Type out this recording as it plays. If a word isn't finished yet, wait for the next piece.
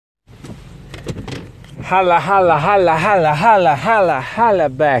Holla, holla, holla, holla, holla, holla, holla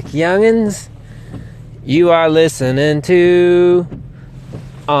back, youngins. You are listening to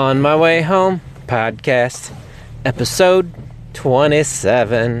On My Way Home podcast, episode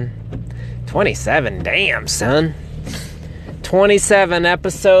 27. 27, damn, son. 27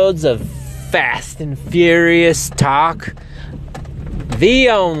 episodes of Fast and Furious talk. The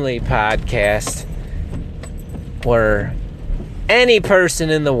only podcast where any person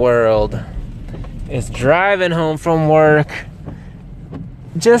in the world is driving home from work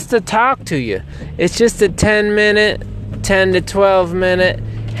just to talk to you. It's just a 10 to 12 minute,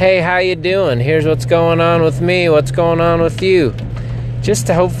 hey, how you doing? Here's what's going on with me, what's going on with you. Just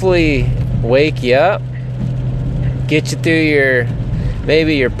to hopefully wake you up, get you through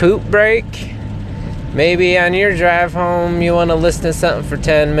maybe your poop break. Maybe on your drive home you want to listen to something for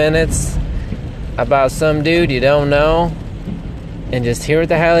 10 minutes about some dude you don't know and just hear what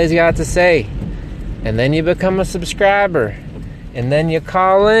the hell he's got to say. And then you become a subscriber. And then you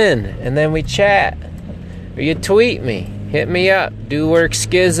call in. And then we chat. Or you tweet me. Hit me up. Do Work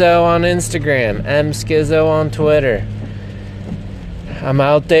Skizzo on Instagram. Skizzo on Twitter. I'm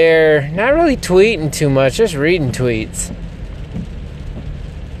out there not really tweeting too much. Just reading tweets.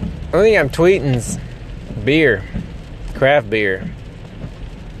 Only thing I'm tweeting's beer. Craft beer.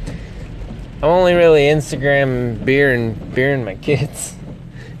 I'm only really Instagram beer and my kids.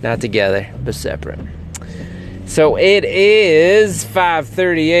 Not together, but separate. So it is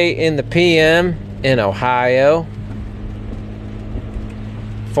 5:38 in the PM in Ohio.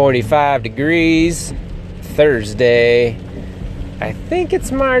 45 degrees. Thursday. I think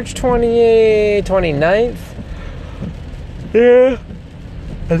it's March 29th. Yeah,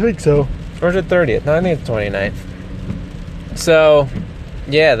 I think so. Or is it 30th? No, I think it's 29th. So,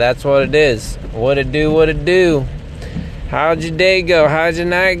 yeah, that's what it is. What it do. How'd your day go? How'd your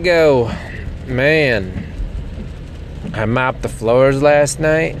night go? Man, I mopped the floors last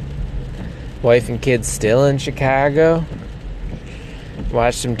night. Wife and kids still in Chicago.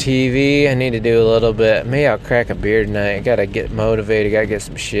 Watched some TV. I need to do a little bit. Maybe I'll crack a beer tonight. I gotta get motivated. Gotta get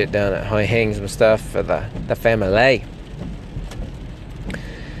some shit done. Hang some stuff for the family.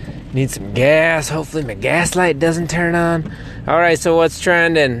 Need some gas. Hopefully my gas light doesn't turn on. Alright, so what's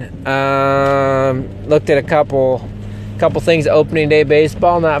trending? Looked at a couple things. Opening day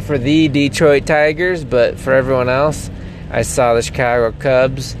baseball, not for the Detroit Tigers, but for everyone else. I saw the Chicago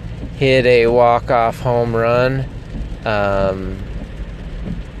Cubs hit a walk-off home run. I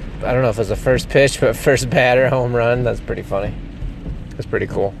don't know if it was the first pitch, but first batter home run. That's pretty funny. That's pretty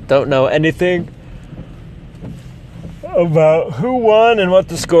cool. Don't know anything about who won and what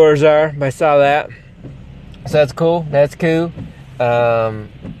the scores are, but I saw that. So that's cool.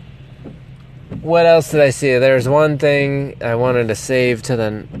 What else did I see? There's one thing I wanted to save till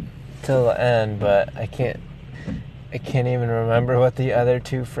the end, but I can't even remember what the other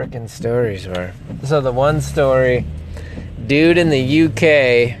two frickin' stories were. So the one story, dude in the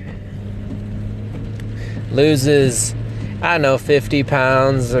UK loses, 50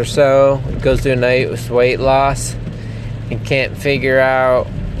 pounds or so, goes through a night with weight loss and can't figure out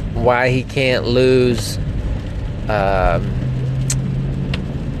why he can't lose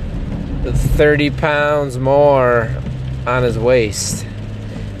 30 pounds more on his waist.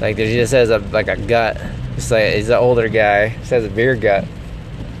 Like, he just has a gut. It's like, he's an older guy. He has a beer gut.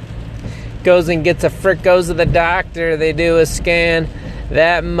 Goes to the doctor. They do a scan.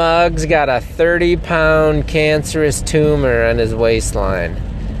 That mug's got a 30-pound cancerous tumor on his waistline.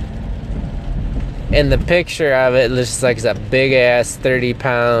 And the picture of it looks like it's a big-ass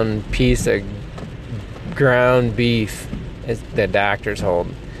 30-pound piece of ground beef the doctor's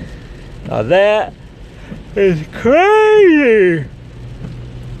holding. Now that is crazy.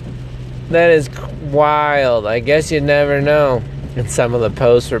 That is wild. I guess you'd never know. And some of the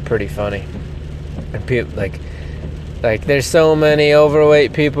posts were pretty funny. And people like there's so many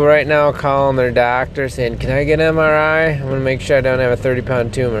overweight people right now calling their doctor saying, "Can I get an MRI? I want to make sure I don't have a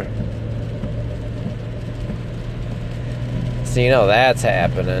 30-pound tumor." So you know that's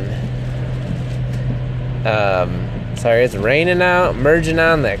happening. Sorry, it's raining out, merging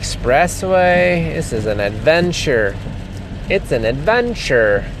on the expressway. This is an adventure. It's an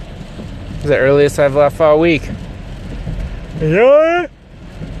adventure. It's the earliest I've left all week. You know what?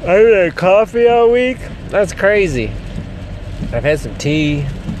 I've had coffee all week. That's crazy. I've had some tea,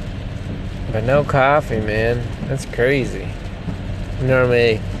 but no coffee, man. That's crazy.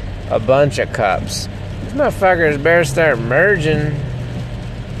 Normally a bunch of cups. These motherfuckers better start merging.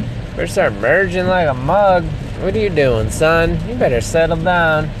 Better start merging like a mug. What are you doing, son? You better settle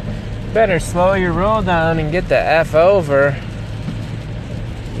down. You better slow your roll down and get the F over.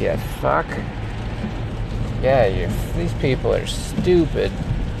 You fuck. God, these people are stupid.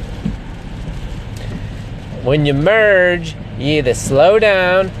 When you merge, you either slow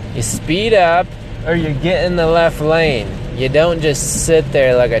down, you speed up, or you get in the left lane. You don't just sit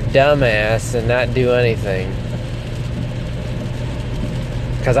there like a dumbass and not do anything.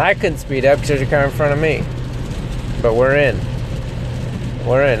 Because I couldn't speed up because there's a car in front of me. But we're in.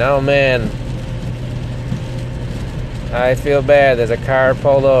 Oh man. I feel bad. There's a car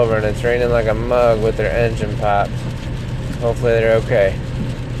pulled over and it's raining like a mug with their engine popped. Hopefully they're okay.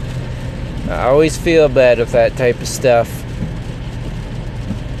 I always feel bad with that type of stuff.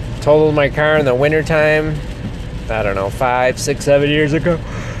 Totaled my car in the wintertime. I don't know, 5, 6, 7 years ago.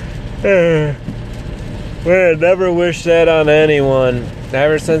 Man, never wish that on anyone.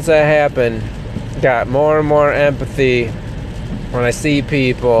 Ever since that happened, got more and more empathy when I see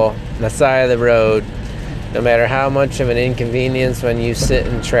people on the side of the road. No matter how much of an inconvenience when you sit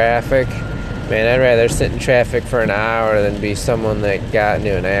in traffic. Man, I'd rather sit in traffic for an hour than be someone that got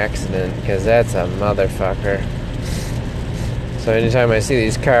into an accident, because that's a motherfucker. So anytime I see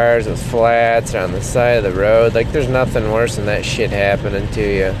these cars with flats or on the side of the road, like, there's nothing worse than that shit happening to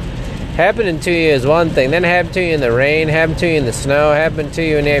you. Happening to you is one thing, then happen to you in the rain, happen to you in the snow, happen to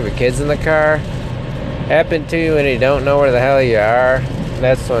you when you have your kids in the car, happen to you when you don't know where the hell you are.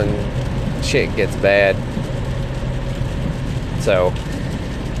 That's when shit gets bad. So,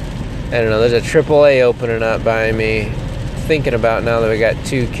 I don't know, there's a AAA opening up by me. Thinking about, now that we got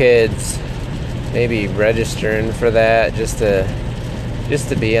 2 kids, maybe registering for that just to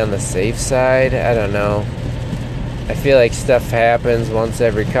be on the safe side. I don't know. I feel like stuff happens once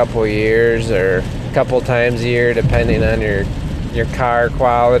every couple years or a couple times a year, depending on your car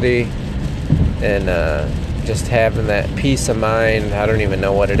quality, and just having that peace of mind. I don't even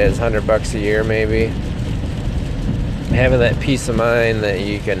know what it is, $100 a year maybe. Having that peace of mind that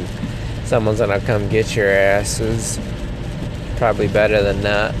someone's gonna come get your ass is probably better than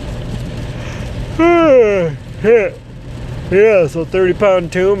not. Yeah, so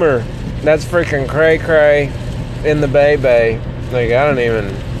 30-pound tumor. That's freaking cray-cray in the bay. Like, I don't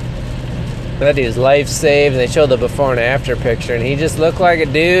even... That dude's life saved. They showed the before and after picture, and he just looked like a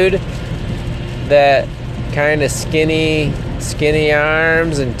dude that kind of skinny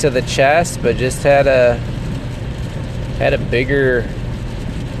arms and to the chest, but just had a bigger...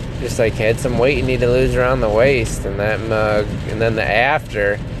 Just like had some weight you need to lose around the waist, and that mug. And then the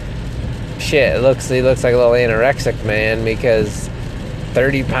after... Shit, he looks like a little anorexic man, because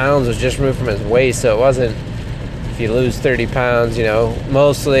 30 pounds was just removed from his waist. So it wasn't, if you lose 30 pounds,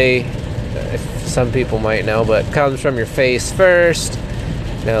 mostly, if some people might know, but it comes from your face first.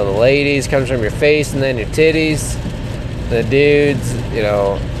 The ladies, comes from your face and then your titties. The dudes,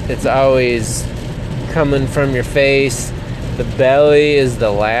 it's always coming from your face. The belly is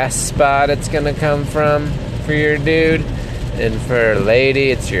the last spot it's gonna come from for your dude. And for a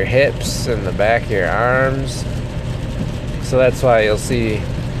lady, it's your hips and the back of your arms. So that's why you'll see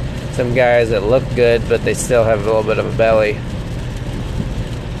some guys that look good, but they still have a little bit of a belly.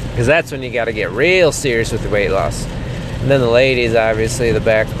 Because that's when you got to get real serious with the weight loss. And then the ladies, obviously, the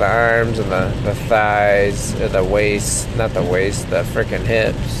back of the arms and the thighs, or the waist, not the waist, the freaking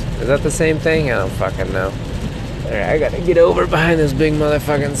hips. Is that the same thing? I don't fucking know. Alright, I got to get over behind this big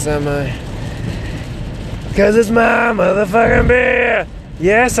motherfucking semi. Cause it's my motherfucking beer.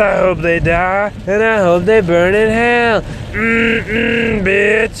 Yes, I hope they die, and I hope they burn in hell.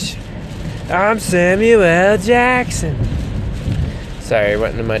 Bitch. I'm Samuel L. Jackson. Sorry, I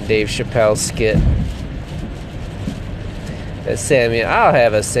went into my Dave Chappelle skit. I'll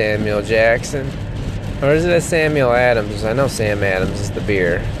have a Samuel Jackson. Or is it a Samuel Adams? I know Sam Adams is the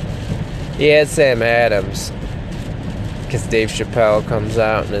beer. Yeah, it's Sam Adams. Because Dave Chappelle comes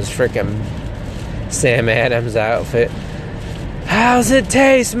out in his frickin' Sam Adams outfit. How's it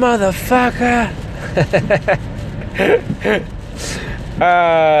taste, motherfucker?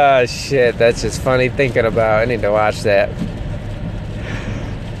 Ah, shit, that's just funny thinking about. I need to watch that.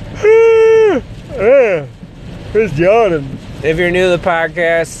 Who's yawning? If you're new to the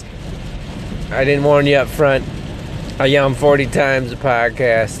podcast, I didn't warn you up front. I yawn 40 times a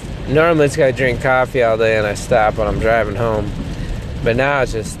podcast. Normally it's gotta drink coffee all day and I stop when I'm driving home. But now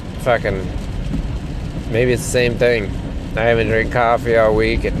it's just fucking... Maybe it's the same thing. I haven't drank coffee all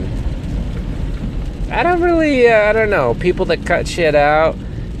week, and I don't really, I don't know. People that cut shit out,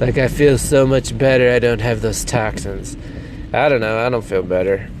 like, I feel so much better, I don't have those toxins. I don't know, I don't feel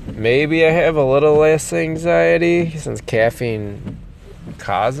better. Maybe I have a little less anxiety, since caffeine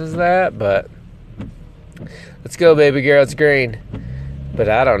causes that, but let's go, baby girl, it's green. But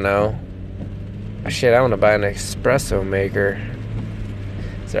I don't know. Shit, I want to buy an espresso maker.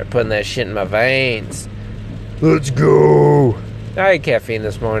 Start putting that shit in my veins. Let's go. I had caffeine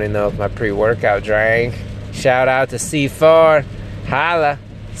this morning, though, with my pre-workout drink. Shout out to C4. Holla.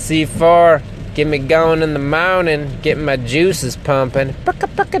 C4. Get me going in the morning. Getting my juices pumping.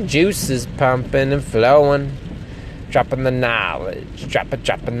 Juices pumping and flowing. Dropping the knowledge.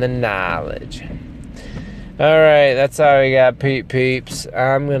 Dropping the knowledge. Alright, that's all we got, peeps.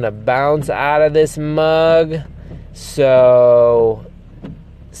 I'm going to bounce out of this mug. So,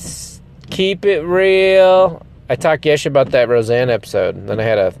 keep it real. I talked yesterday about that Roseanne episode. Then I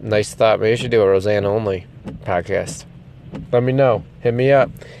had a nice thought. Maybe I should do a Roseanne only podcast. Let me know. Hit me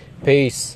up. Peace.